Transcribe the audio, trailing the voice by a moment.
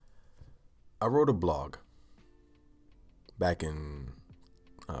I wrote a blog back in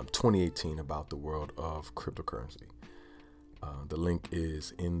 2018 about the world of cryptocurrency. The link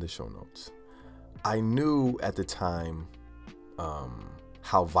is in the show notes. I knew at the time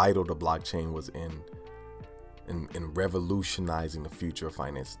how vital the blockchain was in revolutionizing the future of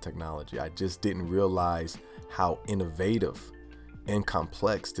finance and technology. I just didn't realize how innovative and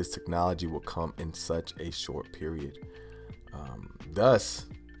complex this technology will come in such a short period. Thus,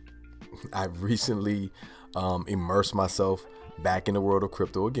 I've recently immersed myself back in the world of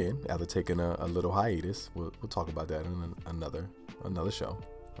crypto again after taking a little hiatus. We'll talk about that in another show.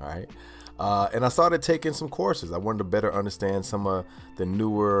 All right. And I started taking some courses. I wanted to better understand some of the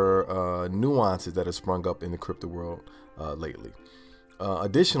newer nuances that have sprung up in the crypto world lately.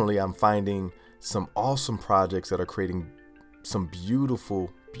 Additionally, I'm finding some awesome projects that are creating some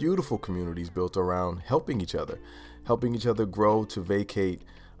beautiful, beautiful communities built around helping each other grow to vacate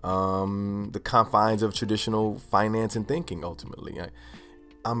the confines of traditional finance and thinking. Ultimately,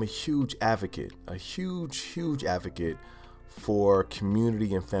 I'm a huge advocate for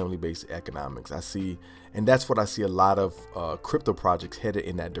community and family-based economics. And that's what I see a lot of crypto projects headed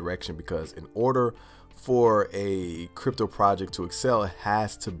in that direction, because in order for a crypto project to excel, it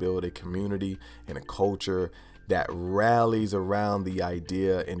has to build a community and a culture that rallies around the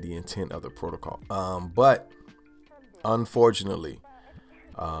idea and the intent of the protocol. But unfortunately,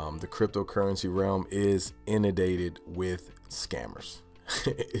 the cryptocurrency realm is inundated with scammers.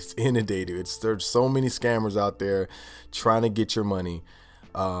 It's inundated. There's so many scammers out there trying to get your money,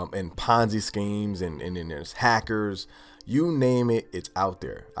 and Ponzi schemes, and then there's hackers. You name it, it's out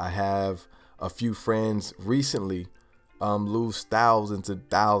there. I have a few friends recently lose thousands and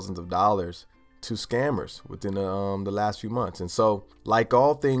thousands of dollars to scammers within the last few months. And so, like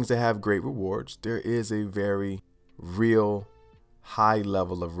all things that have great rewards, there is a very real high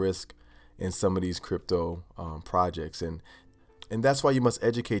level of risk in some of these crypto projects. And that's why you must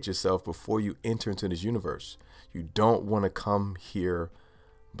educate yourself before you enter into this universe. You don't want to come here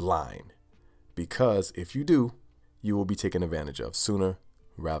blind, because if you do, you will be taken advantage of sooner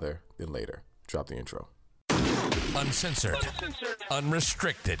rather than later. Drop the intro. Uncensored.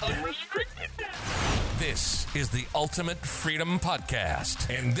 Unrestricted. This is the Ultimate Freedom Podcast.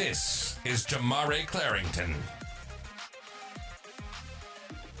 And this is Jamare Clarington.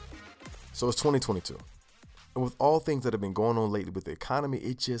 So it's 2022. And with all things that have been going on lately with the economy,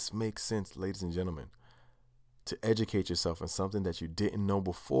 it just makes sense, ladies and gentlemen, to educate yourself in something that you didn't know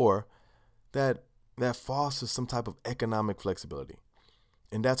before that fosters some type of economic flexibility.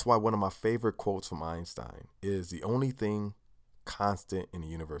 And that's why one of my favorite quotes from Einstein is, the only thing constant in the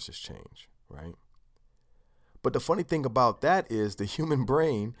universe is change, right? But the funny thing about that is the human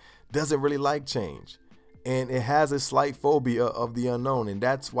brain doesn't really like change. And it has a slight phobia of the unknown. And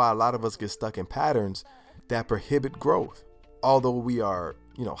that's why a lot of us get stuck in patterns that prohibit growth. Although we are,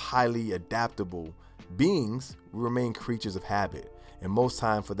 highly adaptable beings, we remain creatures of habit. And most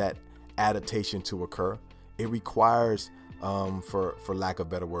time for that adaptation to occur, it requires, for lack of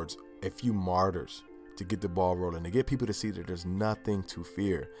better words, a few martyrs to get the ball rolling, to get people to see that there's nothing to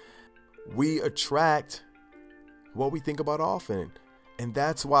fear. We attract what we think about often. And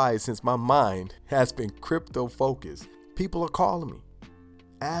that's why, since my mind has been crypto focused, people are calling me,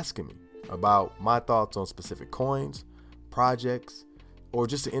 asking me about my thoughts on specific coins, projects, or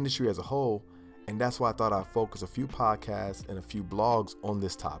just the industry as a whole. And that's why I thought I'd focus a few podcasts and a few blogs on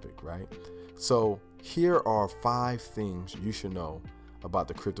this topic, right? So here are 5 things you should know about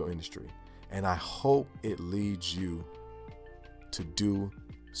the crypto industry. And I hope it leads you to do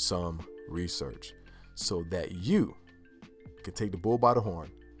some research so that you can take the bull by the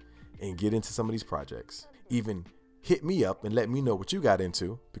horn and get into some of these projects. Even hit me up and let me know what you got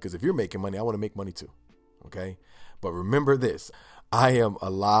into, because if you're making money, I want to make money too. Okay. But remember this, I am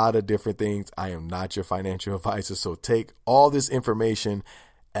a lot of different things. I am not your financial advisor. So take all this information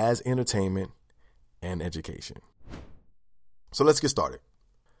as entertainment and education. So let's get started.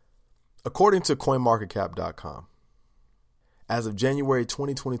 According to coinmarketcap.com, as of January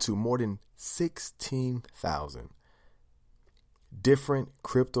 2022, more than 16,000 different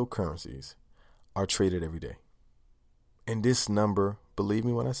cryptocurrencies are traded every day. And this number, believe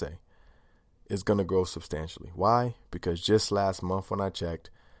me when I say, is going to grow substantially. Why? Because just last month when I checked,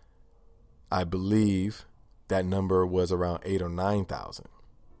 I believe that number was around 8,000 or 9,000.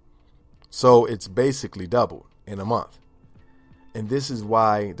 So it's basically doubled in a month. And this is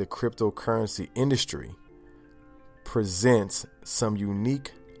why the cryptocurrency industry presents some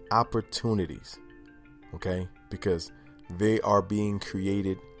unique opportunities, okay? Because they are being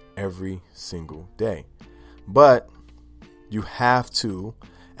created every single day. But you have to,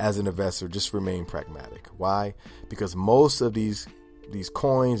 as an investor, just remain pragmatic. Why? Because most of these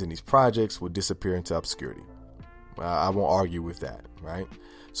coins and these projects will disappear into obscurity. I won't argue with that, right?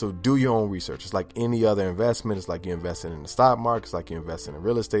 So do your own research. It's like any other investment. It's like you investing in the stock market. It's like you investing in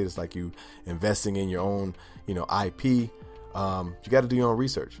real estate. It's like you investing in your own, IP. You got to do your own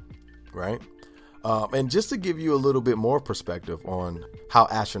research, right? And just to give you a little bit more perspective on how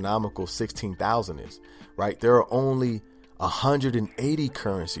astronomical 16,000 is, right? There are only 180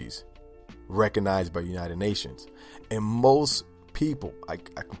 currencies recognized by the United Nations. And most people, I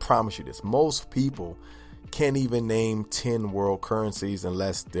can promise you this, most people can't even name 10 world currencies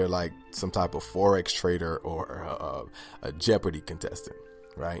unless they're like some type of Forex trader or a Jeopardy contestant,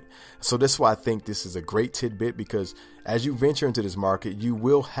 right? So that's why I think this is a great tidbit, because as you venture into this market, you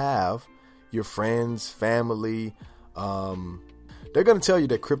will have your friends, family, they're going to tell you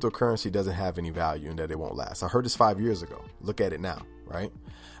that cryptocurrency doesn't have any value and that it won't last. I heard this 5 years ago. Look at it now, right?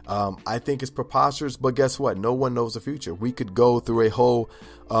 I think it's preposterous, but guess what? No one knows the future. We could go through a whole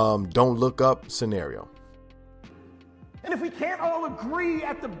don't look up scenario. And if we can't all agree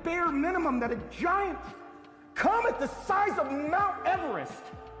at the bare minimum that a giant comet the size of Mount Everest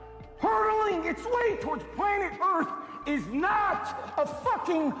hurtling its way towards planet Earth is not a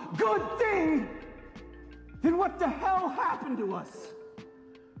fucking good thing, then what the hell happened to us?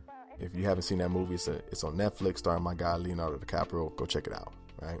 If you haven't seen that movie, it's on Netflix, starring my guy Leonardo DiCaprio. Go check it out,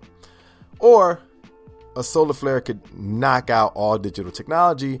 right? Or a solar flare could knock out all digital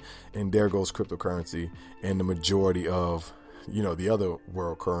technology, and there goes cryptocurrency and the majority of, the other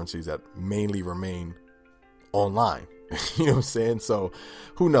world currencies that mainly remain online. You know what I'm saying? So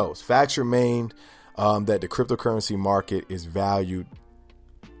who knows? Facts remain that the cryptocurrency market is valued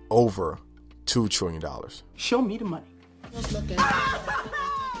over $2 trillion. Show me the money.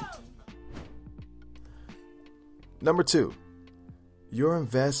 Number 2, your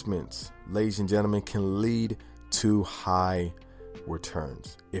investments, ladies and gentlemen, can lead to high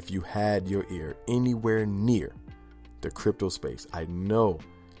returns. If you had your ear anywhere near the crypto space, I know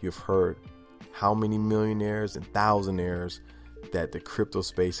you've heard how many millionaires and thousandaires that the crypto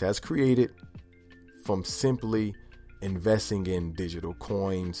space has created from simply investing in digital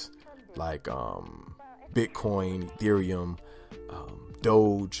coins like Bitcoin, Ethereum,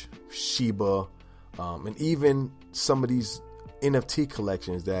 Doge, Shiba, and even some of these NFT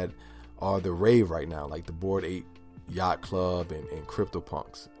collections that are the rave right now, like the Bored Ape Yacht Club and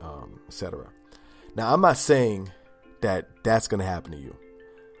CryptoPunks, etc. Now, I'm not saying that that's going to happen to you,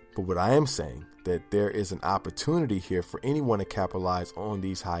 but what I am saying that there is an opportunity here for anyone to capitalize on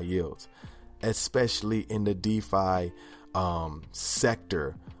these high yields, especially in the DeFi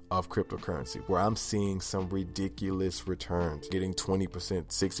sector of cryptocurrency, where I'm seeing some ridiculous returns, getting 20%,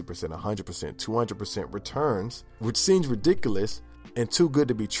 60%, 100%, 200% returns, which seems ridiculous and too good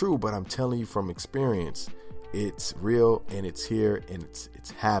to be true. But I'm telling you from experience, it's real and it's here and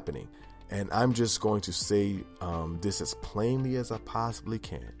it's happening. And I'm just going to say this as plainly as I possibly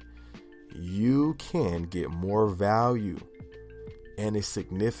can. You can get more value and a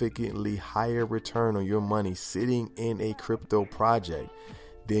significantly higher return on your money sitting in a crypto project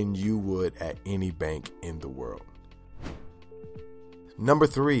than you would at any bank in the world. Number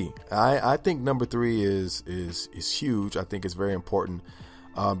 3, I think number 3 is huge. I think it's very important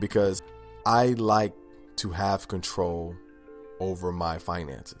because I like to have control over my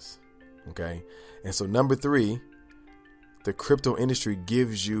finances. Okay. And so number 3, the crypto industry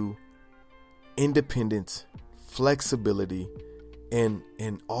gives you independence, flexibility, and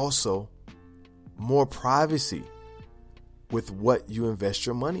also more privacy with what you invest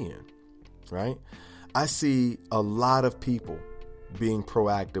your money in, right? I see a lot of people being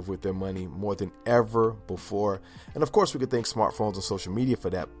proactive with their money more than ever before. And of course, we could thank smartphones and social media for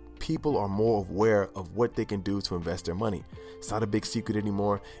that. People are more aware of what they can do to invest their money. It's not a big secret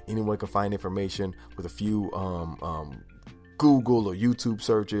anymore. Anyone can find information with a few Google or YouTube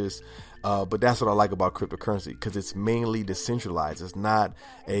searches. But that's what I like about cryptocurrency, because it's mainly decentralized. It's not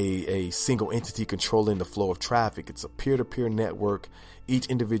a single entity controlling the flow of traffic. It's a peer-to-peer network. Each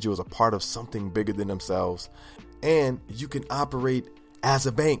individual is a part of something bigger than themselves. And you can operate as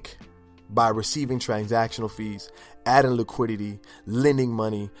a bank by receiving transactional fees, adding liquidity, lending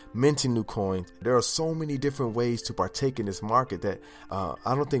money, minting new coins. There are so many different ways to partake in this market that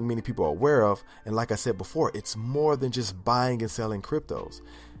I don't think many people are aware of. And like I said before, it's more than just buying and selling cryptos.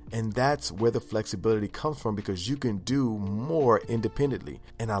 And that's where the flexibility comes from, because you can do more independently.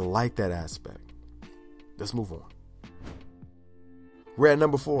 And I like that aspect. Let's move on. We're at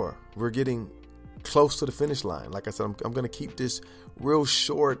number 4. We're getting close to the finish line. Like I said, I'm going to keep this real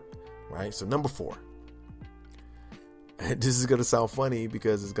short, right? So number 4, And this is going to sound funny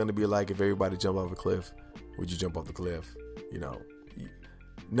because it's going to be like if everybody jumped off a cliff, would you jump off the cliff?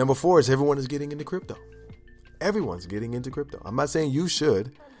 Number 4 is everyone is getting into crypto. Everyone's getting into crypto. I'm not saying you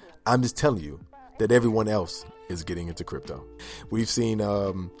should. I'm just telling you that everyone else is getting into crypto. We've seen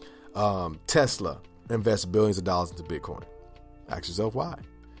Tesla invest billions of dollars into Bitcoin. Ask yourself why.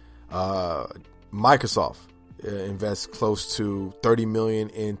 Microsoft invests close to $30 million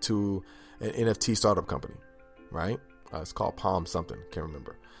into an NFT startup company, right? It's called Palm something. Can't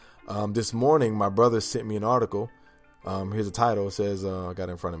remember. This morning, my brother sent me an article. Here's the title. It says, I got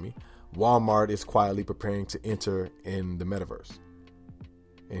it in front of me. Walmart is quietly preparing to enter in the metaverse.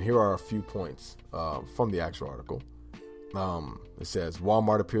 And here are a few points from the actual article. It says,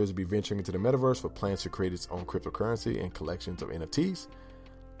 Walmart appears to be venturing into the metaverse with plans to create its own cryptocurrency and collections of NFTs.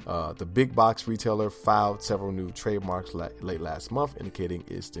 The big box retailer filed several new trademarks late last month, indicating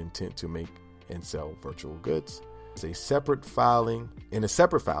its intent to make and sell virtual goods. In a separate filing,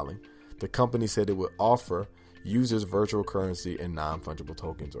 the company said it would offer users virtual currency and non-fungible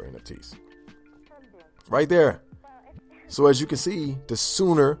tokens or NFTs. Right there. So as you can see, the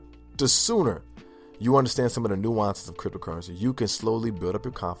sooner you understand some of the nuances of cryptocurrency, you can slowly build up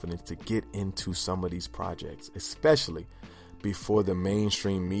your confidence to get into some of these projects, especially before the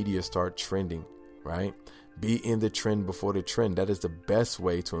mainstream media start trending, right? Be in the trend before the trend. That is the best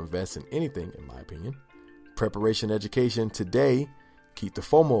way to invest in anything, in my opinion. Preparation, education today, keep the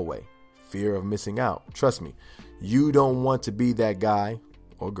FOMO away. Fear of missing out. Trust me, you don't want to be that guy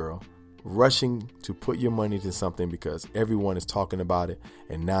or girl rushing to put your money into something because everyone is talking about it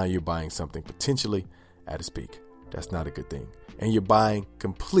and now you're buying something potentially at its peak. That's not a good thing. And you're buying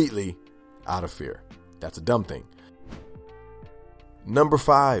completely out of fear. That's a dumb thing. Number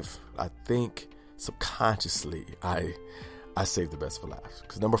 5, I think subconsciously I saved the best for last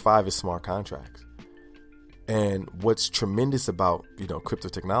because number 5 is smart contracts. And what's tremendous about, crypto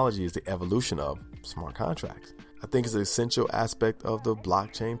technology is the evolution of smart contracts. I think it's an essential aspect of the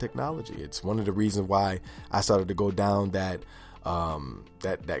blockchain technology. It's one of the reasons why I started to go down that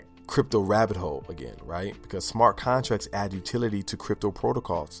crypto rabbit hole again, right? Because smart contracts add utility to crypto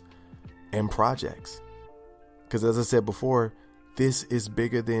protocols and projects. Because as I said before, this is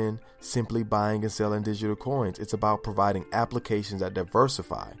bigger than simply buying and selling digital coins. It's about providing applications that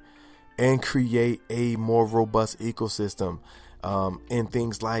diversify and create a more robust ecosystem in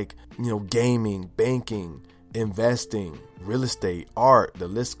things like, gaming, banking, investing, real estate, art, the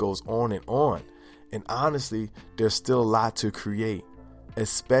list goes on and on. And honestly, there's still a lot to create,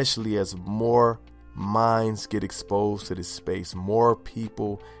 especially as more minds get exposed to this space, more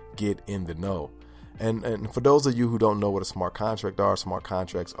people get in the know. And for those of you who don't know what a smart contract are, smart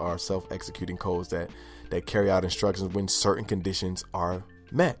contracts are self-executing codes that carry out instructions when certain conditions are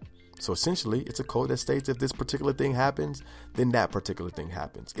met. So essentially, it's a code that states if this particular thing happens, then that particular thing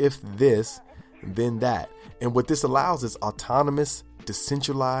happens. If this, then that. And what this allows is autonomous,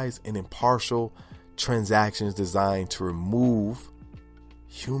 decentralized, and impartial transactions designed to remove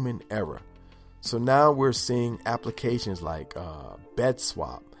human error. So now we're seeing applications like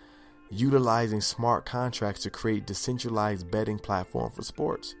BetSwap utilizing smart contracts to create decentralized betting platform for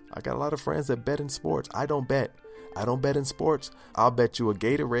sports. I got a lot of friends that bet in sports. I don't bet in sports. I'll bet you a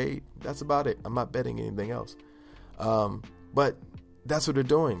Gatorade. That's about it. I'm not betting anything else. But that's what they're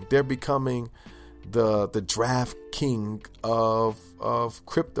doing. They're becoming the draft king of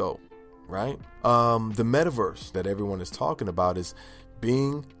crypto, right? The metaverse that everyone is talking about is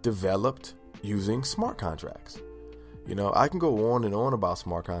being developed using smart contracts. I can go on and on about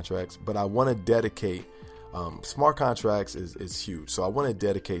smart contracts, but I want to dedicate smart contracts is huge. So I want to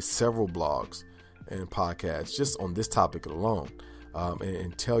dedicate several blogs and podcasts just on this topic alone,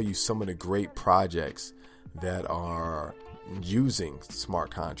 and tell you some of the great projects that are using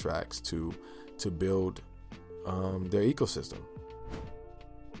smart contracts to build their ecosystem.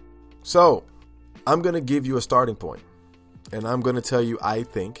 So I'm going to give you a starting point, and I'm going to tell you I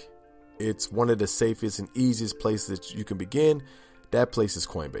think it's one of the safest and easiest places that you can begin. That place is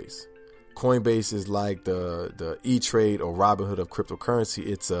Coinbase. Coinbase is like the E-Trade or Robinhood of cryptocurrency.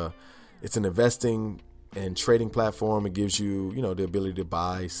 It's an investing and trading platform. It gives you, the ability to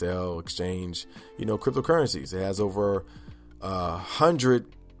buy, sell, exchange, cryptocurrencies. It has over 100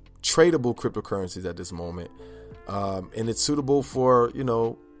 tradable cryptocurrencies at this moment. And it's suitable for,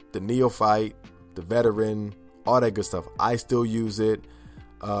 the neophyte, the veteran, all that good stuff. I still use it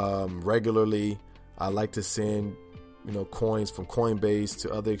regularly. I like to send, coins from Coinbase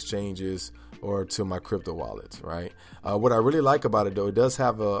to other exchanges or to my crypto wallets, right? What I really like about it, though, it does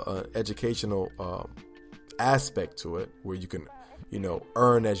have a educational aspect to it where you can,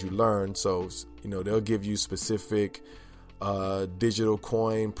 earn as you learn. So, they'll give you specific digital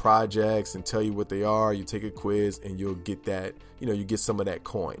coin projects and tell you what they are. You take a quiz and you'll get that, you get some of that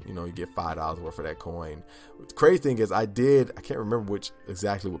coin. You get $5 worth of that coin. The crazy thing is I can't remember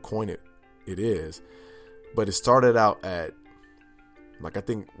exactly what coin it is, but it started out at, like, I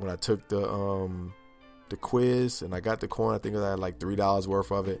think when I took the quiz and I got the coin, I think I had like $3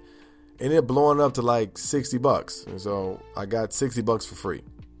 worth of it. And it blowing up to like $60. And so I got $60 for free.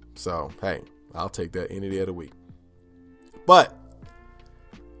 So, hey, I'll take that any day of the week. But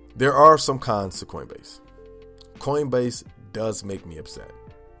there are some cons to Coinbase. Coinbase does make me upset.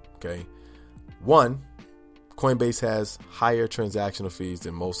 Okay. One, Coinbase has higher transactional fees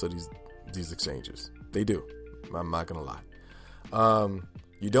than most of these exchanges. They do. I'm not going to lie.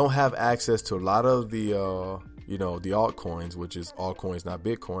 You don't have access to a lot of the, the altcoins, which is altcoins, not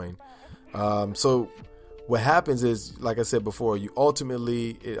Bitcoin. So what happens is, like I said before, it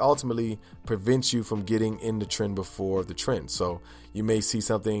ultimately prevents you from getting in the trend before the trend. So you may see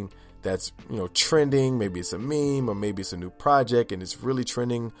something that's, trending. Maybe it's a meme or maybe it's a new project and it's really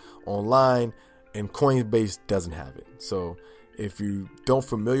trending online, and Coinbase doesn't have it. So if you don't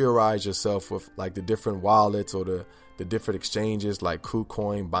familiarize yourself with like the different wallets or the different exchanges like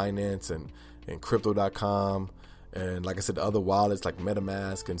KuCoin, Binance, and Crypto.com, and like I said, the other wallets like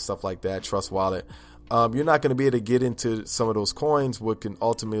MetaMask and stuff like that, Trust Wallet, you're not going to be able to get into some of those coins, what can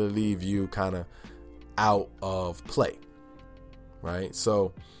ultimately leave you kind of out of play, right?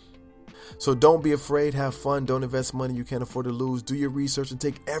 So don't be afraid, have fun, don't invest money you can't afford to lose. Do your research and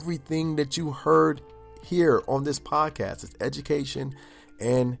take everything that you heard here on this podcast. It's education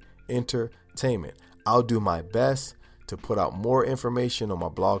and entertainment. I'll do my best to put out more information on my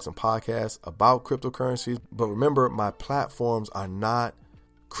blogs and podcasts about cryptocurrencies. But remember, my platforms are not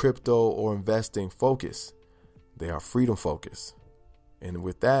crypto or investing focused. They are freedom focused. And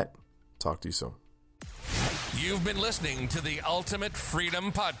with that, talk to you soon. You've been listening to the Ultimate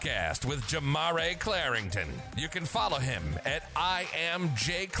Freedom Podcast with Jamare Clarington. You can follow him at I Am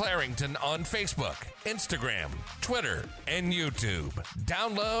J Clarington on Facebook, Instagram, Twitter, and YouTube.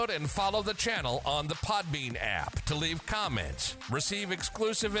 Download and follow the channel on the Podbean app to leave comments, receive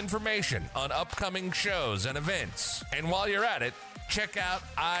exclusive information on upcoming shows and events. And while you're at it, check out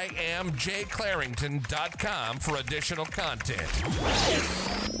IamJClarington.com for additional content.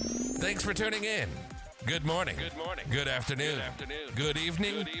 Thanks for tuning in. Good morning. Good morning. Good afternoon. Good afternoon. Good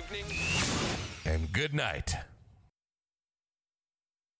evening. Good evening. And good night.